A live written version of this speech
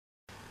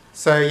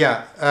So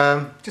yeah,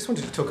 just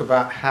wanted to talk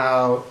about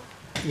how,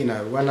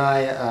 when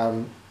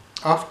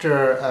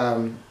after,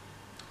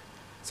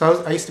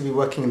 I used to be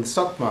working in the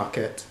stock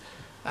market,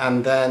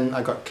 and then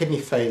I got kidney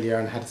failure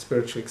and had a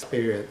spiritual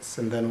experience,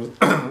 and then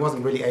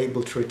wasn't really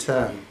able to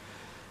return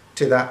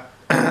to that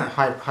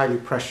highly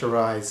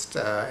pressurized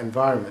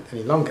environment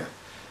any longer,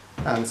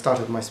 and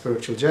started my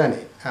spiritual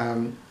journey,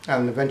 and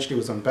eventually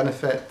was on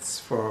benefits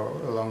for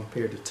a long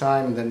period of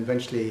time, and then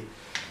eventually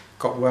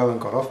got well and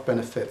got off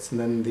benefits, and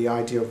then the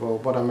idea of, well,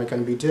 what am I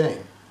going to be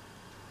doing?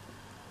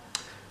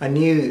 I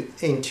knew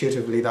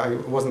intuitively that I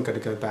wasn't going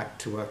to go back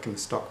to work in the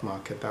stock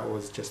market. That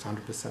was just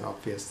 100%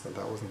 obvious that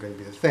that wasn't going to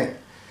be the thing.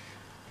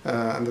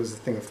 And there was a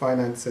thing of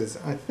finances.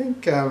 I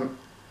think I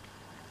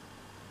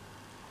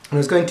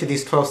was going to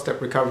these 12-step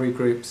recovery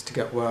groups to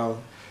get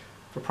well,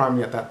 for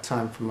primarily at that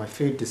time for my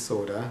food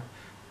disorder,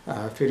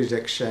 food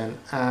addiction,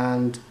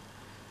 and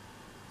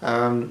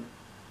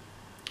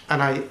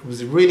I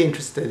was really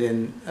interested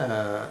in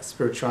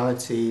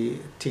spirituality,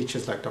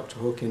 teachers like Dr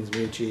Hawkins,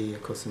 Muji, A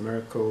Course in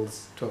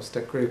Miracles,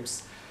 12-step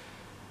groups.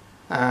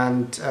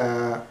 And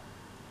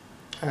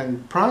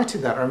prior to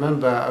that, I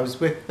remember I was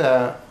with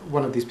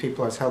one of these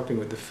people I was helping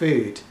with the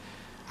food,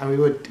 and we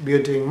were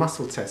doing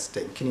muscle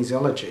testing,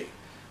 kinesiology,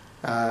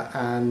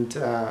 and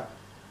I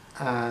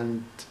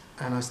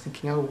was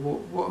thinking, oh,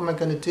 what am I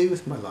going to do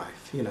with my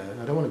life? I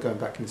don't want to go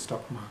back in the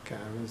stock market.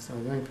 I was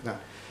going for that.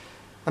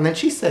 And then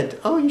she said,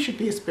 oh, you should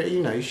be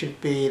you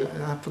should be,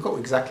 I forgot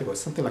exactly what,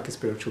 something like a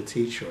spiritual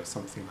teacher or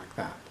something like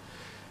that,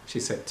 she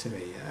said to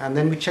me. And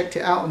then we checked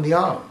it out on the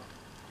arm.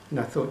 And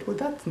I thought, well,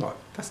 that's not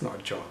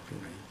a job,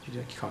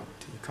 you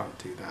can't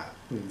do that.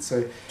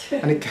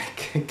 And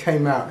it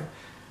came out,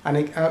 and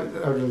I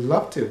would have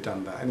loved to have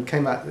done that. And it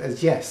came out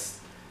as,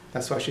 yes,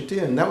 that's what I should do.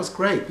 And that was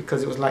great,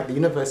 because it was like the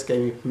universe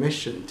gave me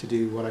permission to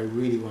do what I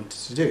really wanted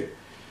to do.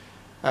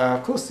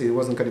 Of course, it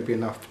wasn't going to be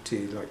enough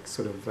to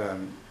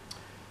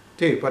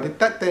do, but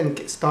that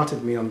then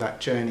started me on that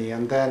journey.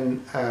 And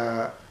then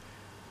I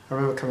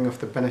remember coming off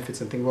the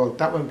benefits and thinking, well,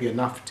 that won't be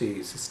enough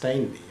to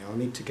sustain me. I'll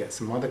need to get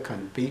some other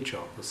kind of B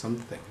job or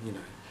something. I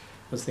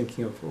was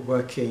thinking of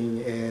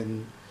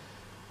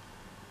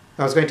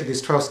I was going to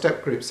these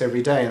 12-step groups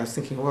every day, and I was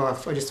thinking, well,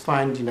 if I just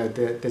find,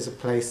 there's a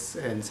place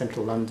in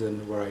central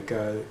London where I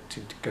go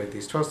to go to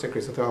these 12-step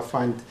groups. I thought I'll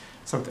find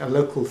a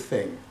local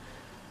thing.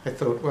 I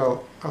thought,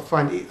 well,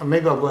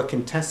 maybe I'll work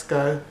in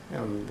Tesco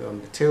on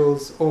the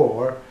tills,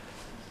 or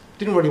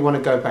didn't really want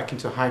to go back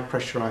into a high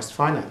pressurized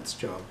finance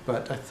job,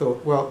 but I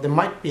thought, well, there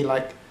might be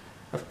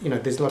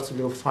there's lots of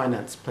little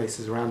finance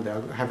places around there.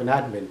 I'll have an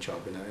admin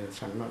job,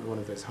 not one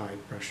of those high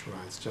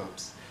pressurized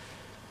jobs.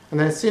 And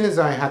then as soon as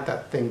I had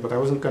that thing, but I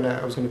was going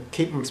to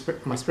keep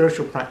my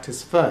spiritual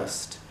practice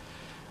first.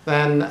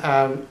 Then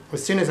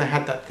as soon as I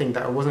had that thing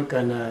that I was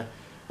going to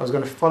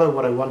follow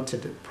what I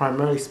wanted,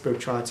 primarily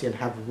spirituality, and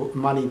have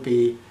money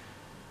be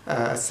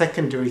a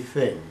secondary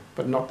thing,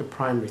 but not the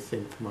primary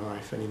thing for my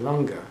life any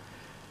longer.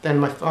 Then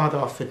my father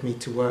offered me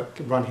to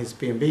run his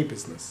B&B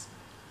business.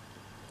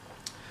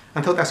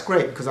 I thought, that's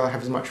great, because I'll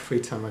have as much free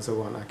time as I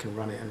want. I can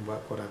run it and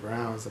work whatever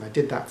hours. And I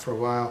did that for a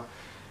while.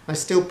 I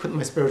still put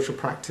my spiritual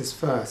practice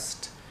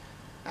first,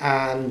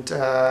 and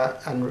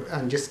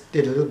just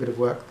did a little bit of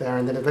work there.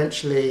 And then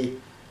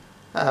eventually,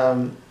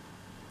 someone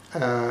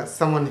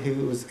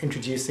who was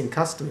introducing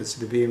customers to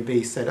the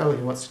B&B said, oh,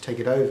 he wants to take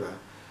it over.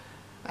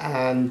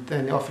 And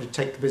then he offered to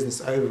take the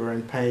business over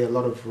and pay a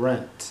lot of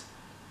rent,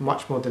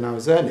 much more than I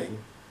was earning.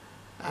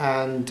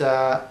 And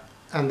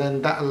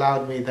then that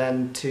allowed me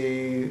then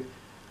to,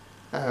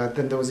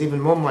 then there was even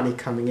more money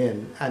coming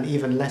in, and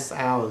even less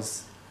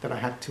hours that I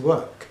had to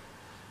work.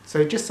 So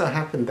it just so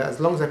happened that as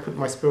long as I put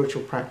my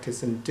spiritual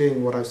practice and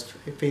doing what I was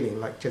feeling,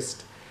 like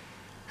just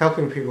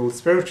helping people with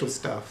spiritual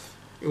stuff,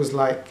 it was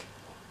like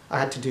I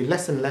had to do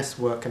less and less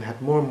work and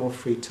had more and more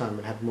free time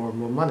and had more and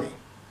more money.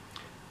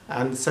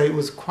 And so it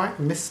was quite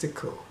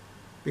mystical,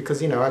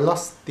 because, I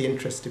lost the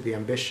interest to be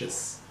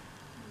ambitious,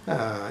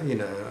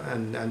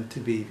 and to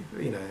be,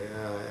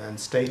 and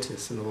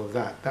status and all of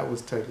that. That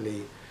was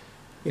totally,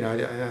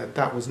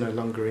 that was no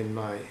longer in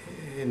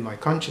my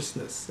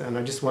consciousness, and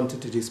I just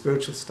wanted to do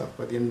spiritual stuff.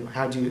 But then,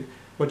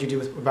 what do you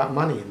do about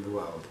money in the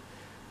world?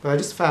 But I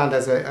just found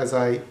as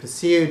I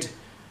pursued,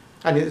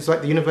 and it was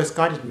like the universe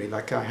guided me.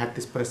 Like, I had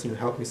this person who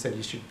helped me, said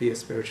you should be a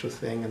spiritual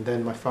thing, and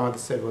then my father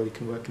said, well, you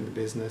can work in the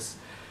business.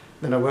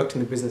 Then I worked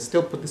in the business,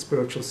 still put the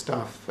spiritual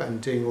stuff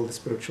and doing all the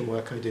spiritual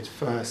work I did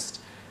first.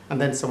 And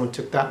then someone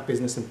took that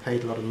business and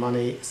paid a lot of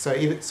money. So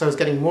I was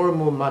getting more and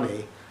more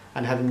money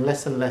and having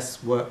less and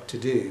less work to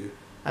do,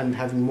 and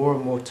having more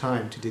and more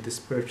time to do the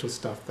spiritual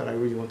stuff that I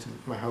really wanted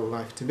my whole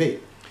life to be.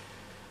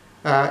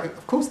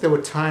 Of course, there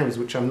were times,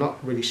 which I'm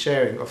not really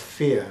sharing, of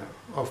fear,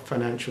 of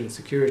financial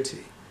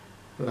insecurity.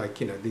 Like,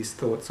 these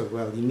thoughts of,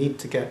 well, you need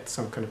to get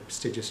some kind of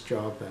prestigious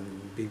job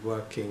and be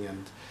working,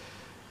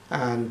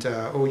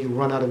 or you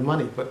run out of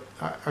money. But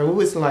I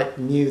always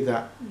knew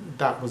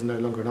that was no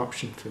longer an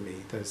option for me,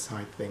 those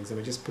side things. And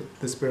I just put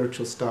the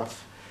spiritual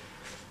stuff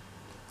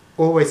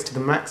always to the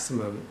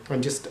maximum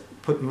and just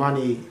put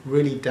money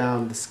really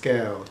down the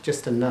scale,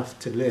 just enough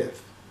to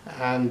live.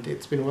 And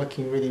it's been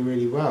working really,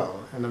 really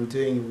well, and I'm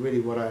doing really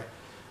what I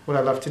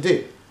love to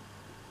do.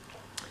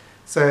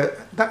 So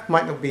that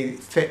might not be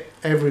fit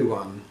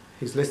everyone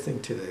who's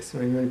listening to this. I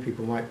mean, many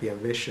people might be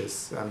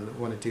ambitious and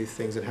want to do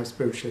things and have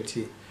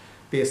spirituality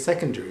be a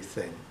secondary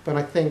thing. But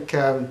I think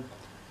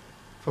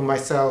for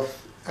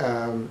myself,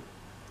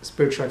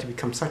 spirituality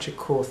becomes such a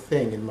core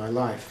thing in my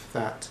life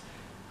that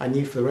I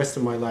knew for the rest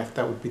of my life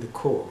that would be the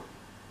core,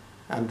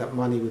 and that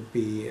money would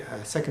be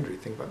a secondary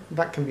thing, but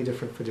that can be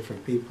different for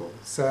different people.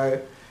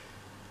 So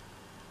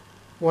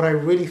what I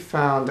really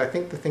found, I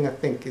think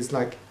is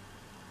like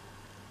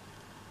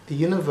the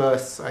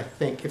universe, I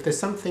think, if there's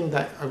something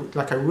that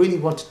I really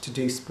wanted to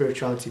do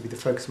spirituality be the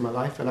focus of my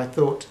life, and I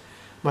thought,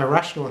 my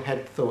rational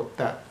head thought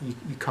that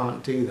you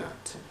can't do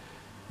that.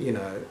 You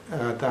know,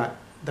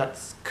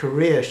 that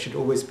career should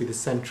always be the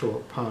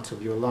central part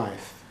of your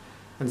life,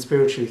 and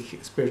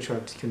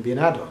spirituality can be an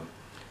add-on.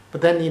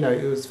 But then, you know,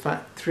 it was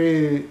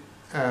through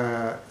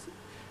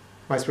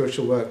my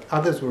spiritual work,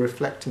 others were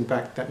reflecting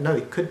back that no,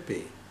 it could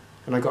be,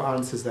 and I got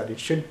answers that it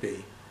should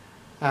be,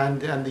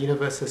 and the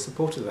universe has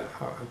supported that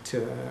up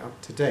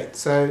to date.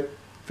 So,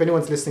 if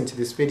anyone's listening to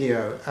this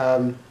video,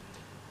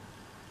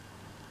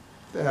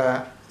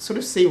 sort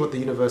of see what the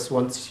universe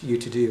wants you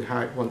to do,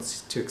 how it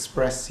wants to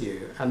express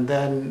you, and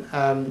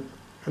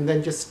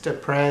then just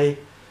pray,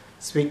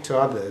 speak to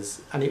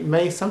others,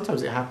 and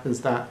sometimes it happens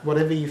that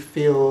whatever you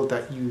feel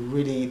that the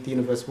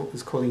universe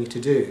is calling you to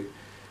do,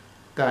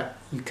 that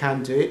you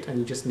can do it, and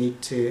you just need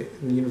to,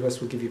 and the universe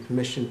will give you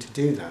permission to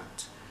do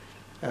that.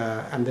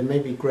 And there may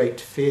be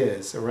great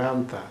fears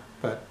around that,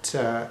 but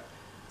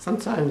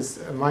sometimes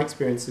my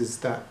experience is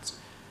that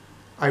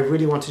I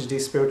really wanted to do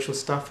spiritual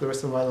stuff for the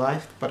rest of my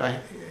life,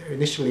 but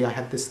initially I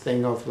had this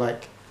thing of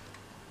like,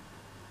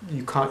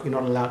 you're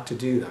not allowed to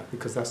do that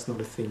because that's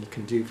not a thing you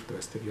can do for the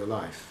rest of your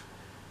life.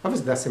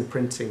 Obviously that's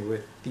imprinting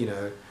with, you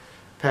know,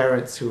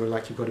 parents who are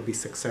like, you've got to be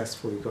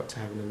successful, you've got to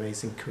have an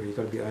amazing career, you've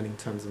got to be earning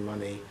tons of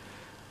money,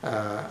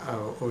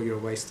 or you're a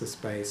waste of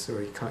space,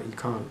 or you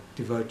can't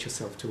devote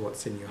yourself to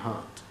what's in your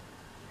heart.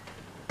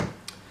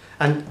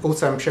 And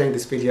also I'm showing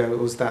this video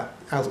was that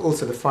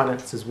also the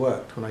finances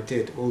worked when I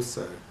did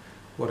also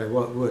what I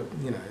would,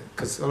 you know,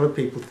 because a lot of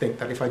people think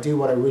that if I do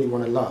what I really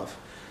want to love,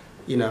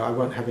 you know, I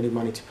won't have any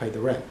money to pay the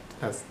rent.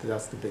 That's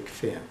the big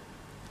fear.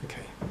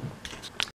 Okay.